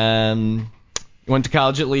at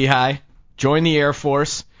Lehigh, joined the Air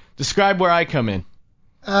Force. Describe where I come in.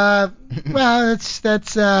 Well, that's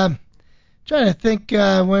trying to think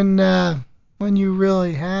when you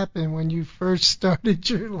really happened, when you first started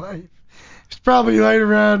your life. It's probably right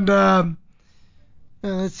around,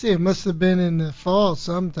 let's see, it must have been in the fall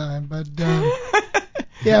sometime, but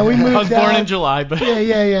yeah, we moved I was born in July, but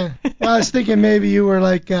yeah. Well, I was thinking maybe you were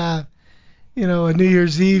like, a New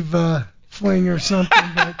Year's Eve fling or something,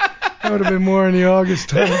 but that would have been more in the August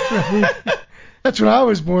time. That's when I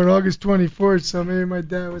was born, August 24th, so maybe my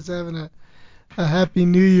dad was having a happy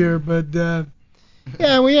New Year, but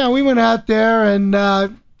we went out there and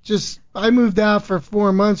I moved out for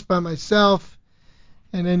 4 months by myself,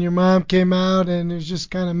 and then your mom came out, and it was just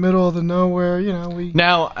kind of middle of the nowhere,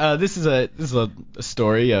 Now, this is a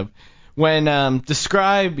story of when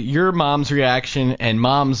describe your mom's reaction and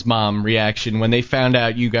mom's mom reaction when they found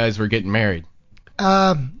out you guys were getting married.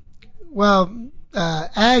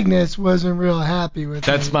 Agnes wasn't real happy with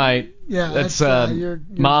that's me. That's your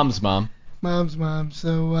mom's mom. Mom's mom.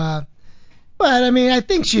 So, but I mean, I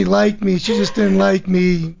think she liked me. She just didn't like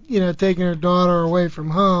me, taking her daughter away from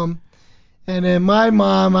home. And then my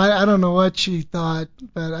mom, I don't know what she thought,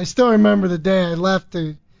 but I still remember the day I left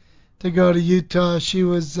to go to Utah. She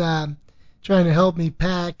was trying to help me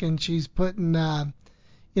pack, and she's putting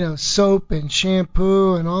soap and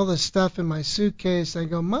shampoo and all this stuff in my suitcase. I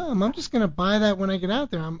go, Mom, I'm just gonna buy that when I get out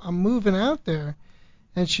there. I'm moving out there.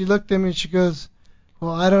 And she looked at me and she goes,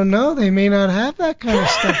 well, I don't know. They may not have that kind of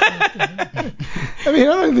stuff out there. I mean,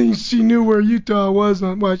 I don't think she knew where Utah was.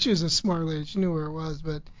 Well, she was a smart lady. She knew where it was,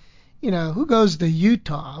 but who goes to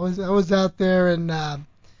Utah? I was out there in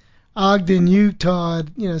Ogden, Utah,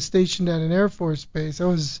 stationed at an Air Force base. I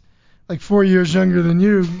was like 4 years younger than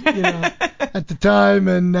you, at the time,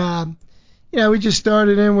 and we just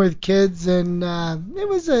started in with kids, and it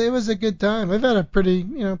was a good time. I've had a pretty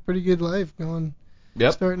good life going.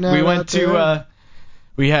 Yep. Starting out we went out there.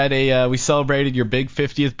 We celebrated your big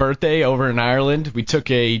 50th birthday over in Ireland. We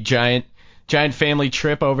took a giant family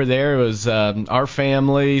trip over there. It was our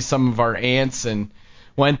family, some of our aunts, and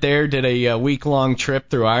went there, did a week-long trip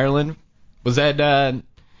through Ireland. Was that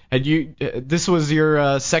this was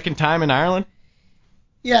your second time in Ireland?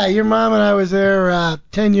 Yeah, your mom and I was there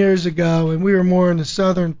 10 years ago, and we were more in the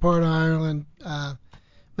southern part of Ireland.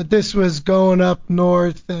 But this was going up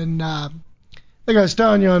north, and like I was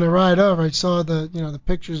telling you on the ride over, I saw the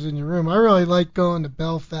pictures in your room. I really like going to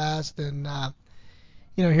Belfast and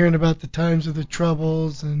hearing about the times of the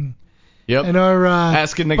Troubles and Yep. And our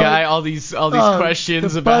asking the guy all these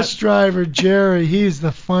questions the about bus driver Jerry. He's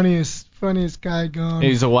the funniest guy going.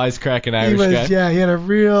 He's a wisecracking Irish guy. Yeah, he had a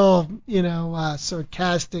real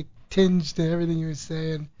sarcastic tinge to everything he was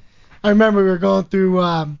saying. I remember we were going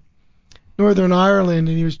through Northern Ireland,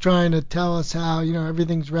 and he was trying to tell us how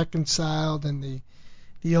everything's reconciled, and the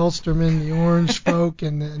Ulstermen, the Orange folk,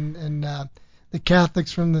 and the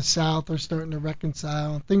Catholics from the South are starting to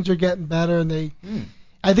reconcile. Things are getting better, and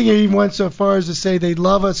I think he even went so far as to say they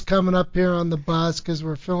love us coming up here on the bus because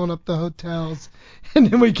we're filling up the hotels, and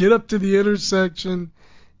then we get up to the intersection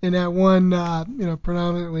in that one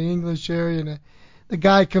predominantly English area, and the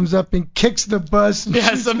guy comes up and kicks the bus.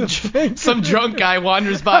 And some drunk guy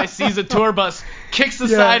wanders by, sees a tour bus, kicks the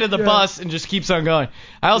side of the bus, and just keeps on going.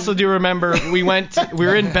 I also do remember we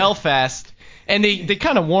were in Belfast, and they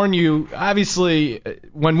kind of warn you. Obviously,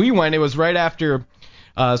 when we went, it was right after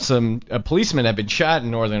some policemen had been shot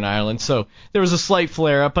in Northern Ireland, so there was a slight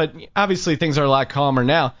flare-up, but obviously things are a lot calmer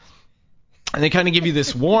now. And they kind of give you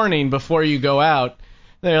this warning before you go out.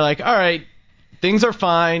 They're like, all right, things are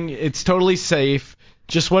fine, it's totally safe.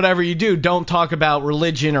 Just whatever you do, don't talk about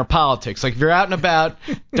religion or politics. Like, if you're out and about,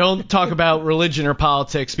 don't talk about religion or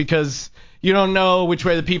politics because you don't know which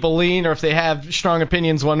way the people lean or if they have strong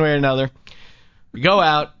opinions one way or another. We go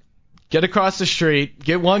out, get across the street,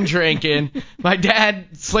 get one drink in. My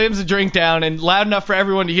dad slams the drink down, and loud enough for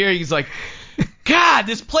everyone to hear, he's like, God,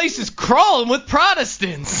 this place is crawling with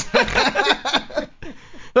Protestants.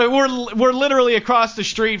 We're literally across the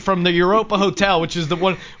street from the Europa Hotel, which is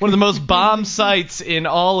one of the most bombed sites in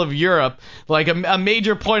all of Europe, like a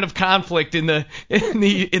major point of conflict in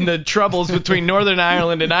the troubles between Northern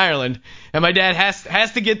Ireland and Ireland. And my dad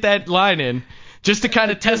has to get that line in just to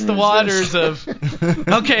kind of test the waters of,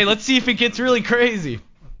 okay, let's see if it gets really crazy.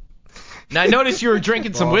 Now I noticed you were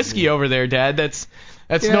drinking some whiskey over there, Dad. That's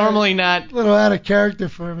normally not a little out of character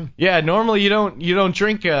for me. Yeah, normally you don't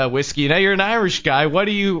drink whiskey. Now you're an Irish guy. What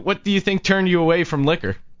do you think turned you away from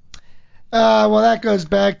liquor? Well, that goes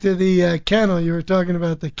back to the kennel. You were talking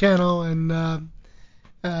about the kennel, and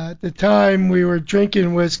at the time we were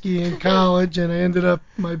drinking whiskey in college, and I ended up,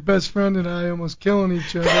 my best friend and I, almost killing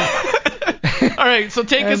each other. All right, so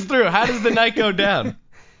take us through. How does the night go down?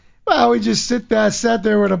 Well, we just sat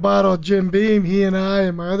there with a bottle of Jim Beam, he and I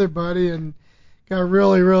and my other buddy, and got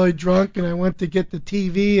really, really drunk, and I went to get the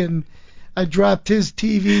TV, and I dropped his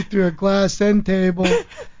TV through a glass end table,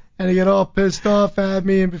 and he got all pissed off at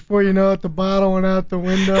me, and before you know it, the bottle went out the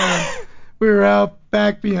window, and we were out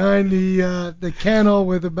back behind the kennel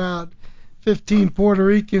with about 15 Puerto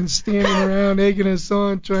Ricans standing around egging us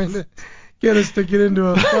on, trying to get us to get into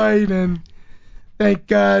a fight, and thank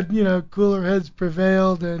God, cooler heads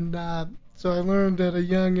prevailed, and so I learned at a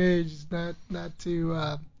young age not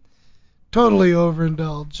to totally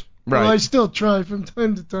overindulge. Right. Well, I still try from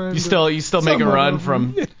time to time. You still make a run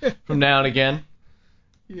from now and again.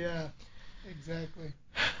 Yeah, exactly.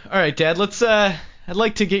 All right, Dad. I'd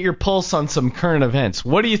like to get your pulse on some current events.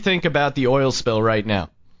 What do you think about the oil spill right now?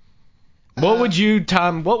 What would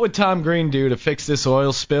Tom Green do to fix this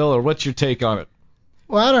oil spill, or what's your take on it?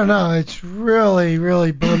 Well, I don't know. It's really,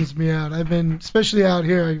 really bums me out. I've been, especially out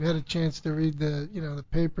here, I've had a chance to read the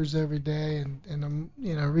papers every day, and I'm,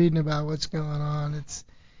 reading about what's going on.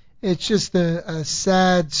 It's just a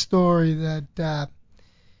sad story that,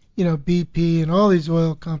 BP and all these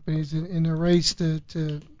oil companies in a race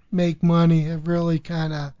to make money have really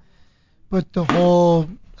kind of put the whole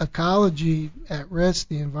ecology at risk,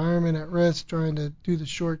 the environment at risk, trying to do the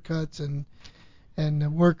shortcuts and the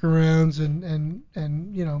workarounds and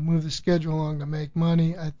move the schedule along to make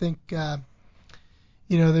money. I think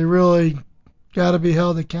they really got to be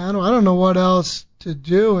held accountable. I don't know what else to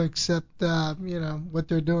do except what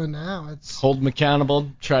they're doing now. It's hold them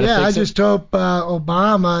accountable. Try to fix it. Yeah, I just hope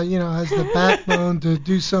Obama has the backbone to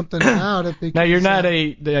do something about it. Because, now you're not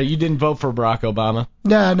you didn't vote for Barack Obama.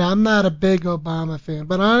 No, I'm not a big Obama fan.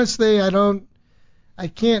 But honestly, I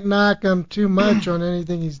can't knock him too much on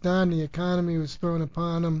anything he's done. The economy was thrown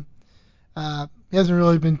upon him. He hasn't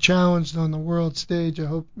really been challenged on the world stage. I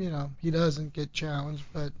hope he doesn't get challenged.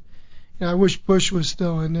 But I wish Bush was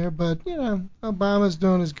still in there. But Obama's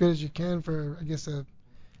doing as good as you can for, I guess, a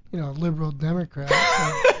liberal Democrat.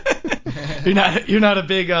 So. You're not a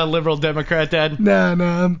big liberal Democrat, Dad? No,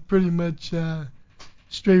 I'm pretty much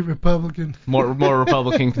straight Republican. More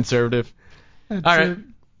Republican conservative. That's all right. it.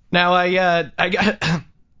 Now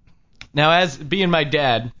now as being my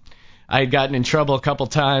dad, I had gotten in trouble a couple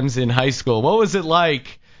times in high school. What was it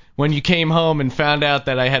like when you came home and found out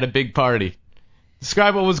that I had a big party?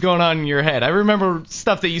 Describe what was going on in your head. I remember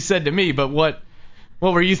stuff that you said to me, but what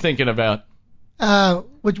were you thinking about?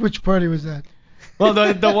 Which party was that? Well,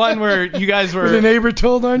 the one where you guys were. Where the neighbor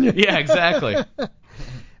told on you? Yeah, exactly.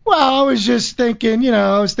 Well, I was just thinking,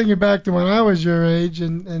 I was thinking back to when I was your age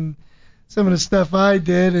and some of the stuff I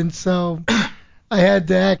did, and so I had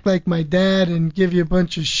to act like my dad and give you a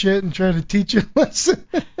bunch of shit and try to teach you a lesson.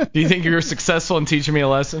 Do you think you were successful in teaching me a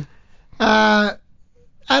lesson? I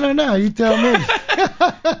don't know. You tell me.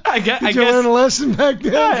 Did you learn a lesson back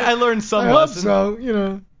then? I learned some lesson. I hope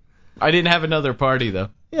so, I didn't have another party though.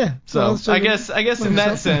 Yeah. So I guess in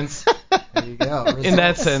that sense. There you go. In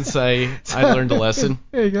that sense, I learned a lesson.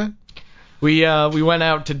 There you go. We went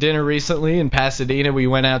out to dinner recently in Pasadena. We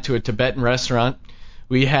went out to a Tibetan restaurant.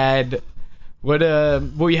 We had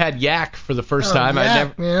yak for the first time.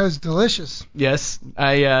 Man, it was delicious. Yes,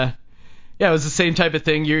 it was the same type of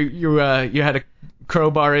thing. You had a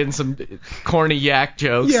crowbar in some corny yak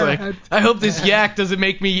jokes. Yeah, I hope this yak doesn't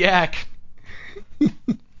make me yak.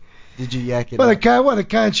 Did you yak it? Well, the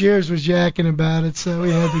concierge was yakking about it, so we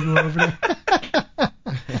had to go over there.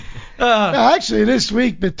 Actually, this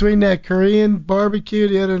week, between that Korean barbecue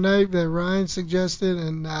the other night that Ryan suggested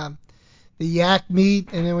and the yak meat,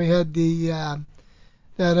 and then we had that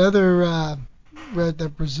other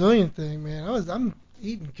that Brazilian thing, man. I'm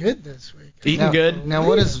eating good this week. Eating good? Now,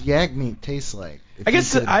 what does yak meat taste like? I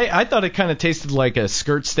guess I thought it kind of tasted like a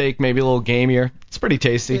skirt steak, maybe a little gamier. It's pretty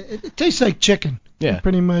tasty. It tastes like chicken. Yeah.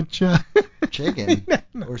 Pretty much. Chicken?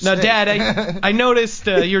 Now, Dad, I noticed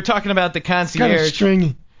you were talking about the concierge. Kind of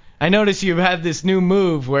stringy. I notice you have this new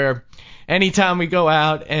move where anytime we go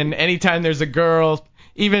out and anytime there's a girl,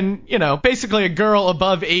 even, basically a girl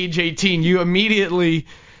above age 18, you immediately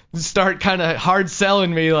start kind of hard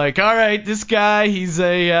selling me like, all right, this guy, he's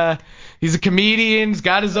a comedian, he's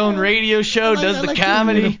got his own radio show, does the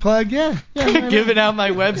comedy. Plug, yeah. Giving out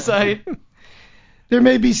my website. There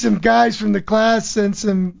may be some guys from the class and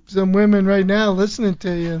some women right now listening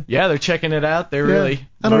to you. Yeah, they're checking it out. They're really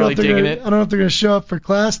digging it. I don't know if they're going to show up for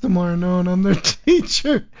class tomorrow knowing I'm their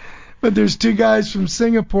teacher. But there's two guys from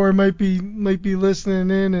Singapore might be listening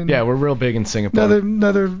in, and yeah, we're real big in Singapore.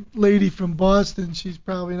 Another lady from Boston. She's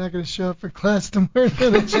probably not going to show up for class tomorrow.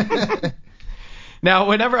 Now,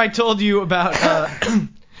 whenever I told you back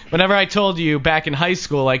in high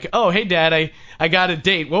school, like, oh, hey, Dad, I got a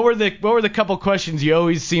date. What were the couple questions you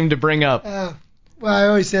always seemed to bring up? Well, I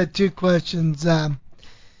always had two questions.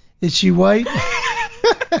 Is she white?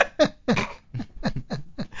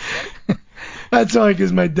 That's only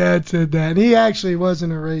because my dad said that. He actually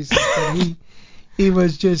wasn't a racist, but he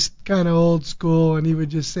was just kind of old school, and he would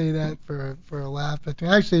just say that for a laugh. But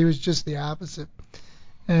actually, he was just the opposite.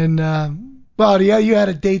 And well, yeah, you had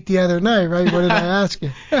a date the other night, right? What did I ask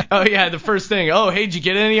you? Oh yeah, the first thing. Oh, hey, did you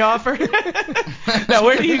get any offer? Now,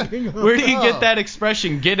 where do you get that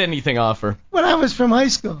expression? Get anything offer? When I was from high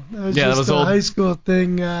school. That was a old. High school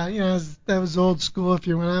thing. That was old school. If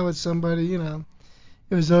you went out with somebody,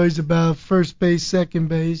 it was always about first base, second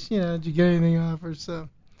base. Did you get anything offer? So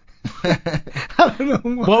I don't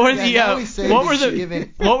know. What were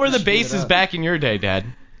the bases back in your day, Dad?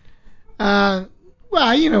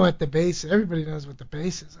 Well, you know what the bases. Everybody knows what the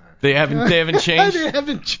bases are. They haven't changed. They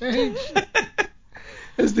haven't changed.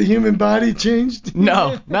 Has the human body changed?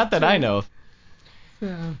 No, not that I know of.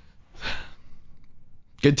 Yeah.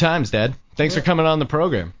 Good times, Dad. Thanks for coming on the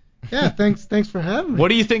program. Yeah, thanks for having me. What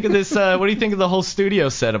do you think of this? What do you think of the whole studio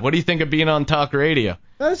setup? What do you think of being on talk radio?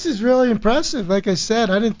 This is really impressive. Like I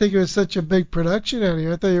said, I didn't think it was such a big production out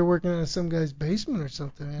here. I thought you were working in some guy's basement or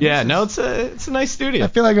something. Man. Yeah, it's a nice studio. I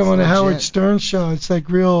feel like I'm on a Howard Stern show. It's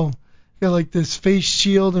like real. Got like this face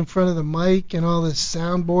shield in front of the mic and all this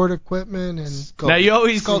soundboard equipment and now you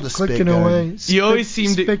always clicking away. You always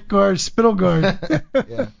seem to spittle guard.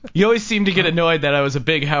 Yeah. You always seem to get annoyed that I was a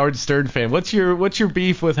big Howard Stern fan. What's your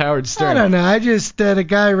beef with Howard Stern? I don't know. I just the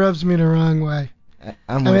guy rubs me the wrong way.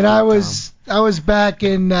 I was back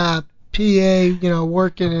in PA,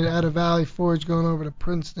 working out of Valley Forge, going over to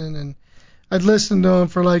Princeton, and I'd listened to him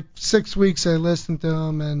for like 6 weeks. I listened to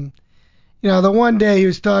him, and the one day he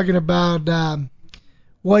was talking about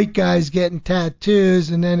white guys getting tattoos,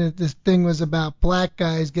 and then this thing was about black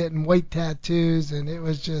guys getting white tattoos, and it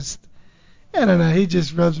was just, I don't know, he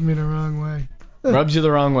just rubs me the wrong way. Rubs you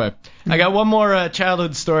the wrong way. I got one more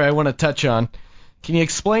childhood story I want to touch on. Can you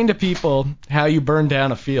explain to people how you burned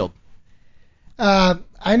down a field?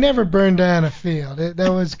 I never burned down a field.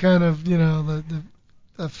 That was kind of, the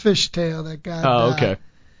fishtail that got. Oh, okay.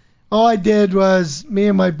 All I did was, me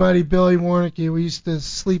and my buddy Billy Warnicky, we used to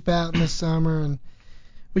sleep out in the summer, and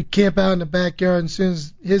we'd camp out in the backyard, and as soon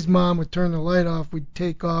as his mom would turn the light off, we'd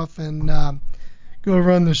take off and go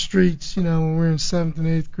run the streets, when we were in 7th and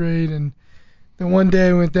 8th grade. And then one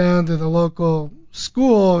day we went down to the local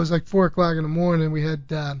school. It was like 4 o'clock in the morning. We had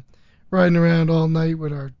riding around all night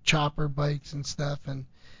with our chopper bikes and stuff, and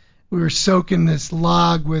we were soaking this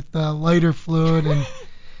log with lighter fluid,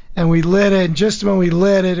 and we lit it, and just when we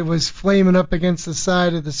lit it, it was flaming up against the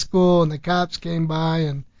side of the school, and the cops came by,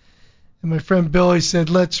 and my friend Billy said,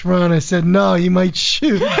 "Let's run." I said, "No, he might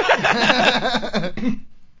shoot."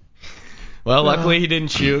 Well, luckily he didn't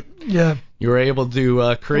shoot. Yeah. You were able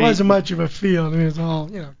to create. It wasn't much of a field. It was all,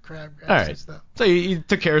 crabgrass and stuff. So you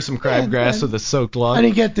took care of some crabgrass with a soaked log. I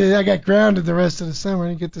got grounded the rest of the summer. I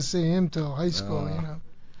didn't get to see him till high school,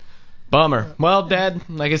 Bummer. Well, Dad,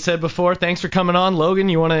 like I said before, thanks for coming on. Logan,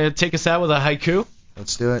 you want to take us out with a haiku?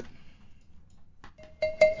 Let's do it.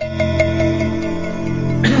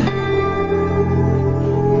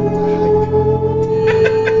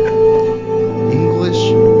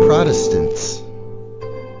 English Protestants.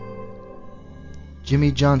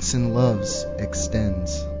 Jimmy Johnson loves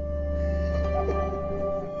extends.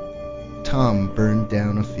 Tom burned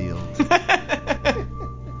down a field.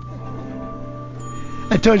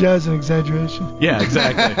 I told you that was an exaggeration. Yeah,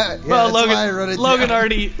 exactly. Well, Logan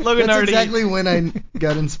already. That's exactly when I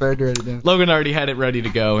got inspired to write it down. Logan already had it ready to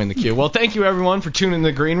go in the queue. Well, thank you everyone for tuning in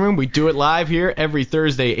the Green Room. We do it live here every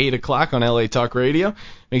Thursday, 8 o'clock on LA Talk Radio.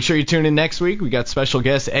 Make sure you tune in next week. We got special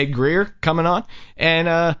guest Ed Greer coming on,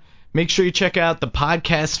 and make sure you check out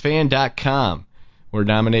thepodcastfan.com. We're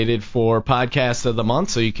nominated for Podcast of the Month,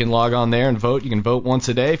 so you can log on there and vote. You can vote once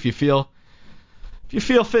a day if you feel if you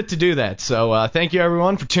feel fit to do that. So thank you,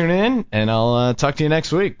 everyone, for tuning in, and I'll talk to you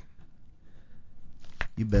next week.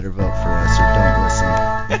 You better vote for us or don't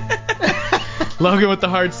listen. Logan with the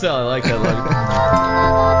hard sell. I like that, Logan.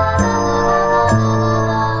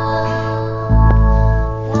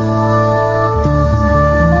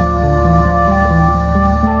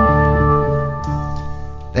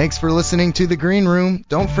 Thanks for listening to The Green Room.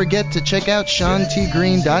 Don't forget to check out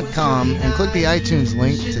SeanTGreen.com and click the iTunes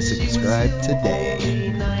link to subscribe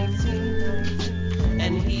today.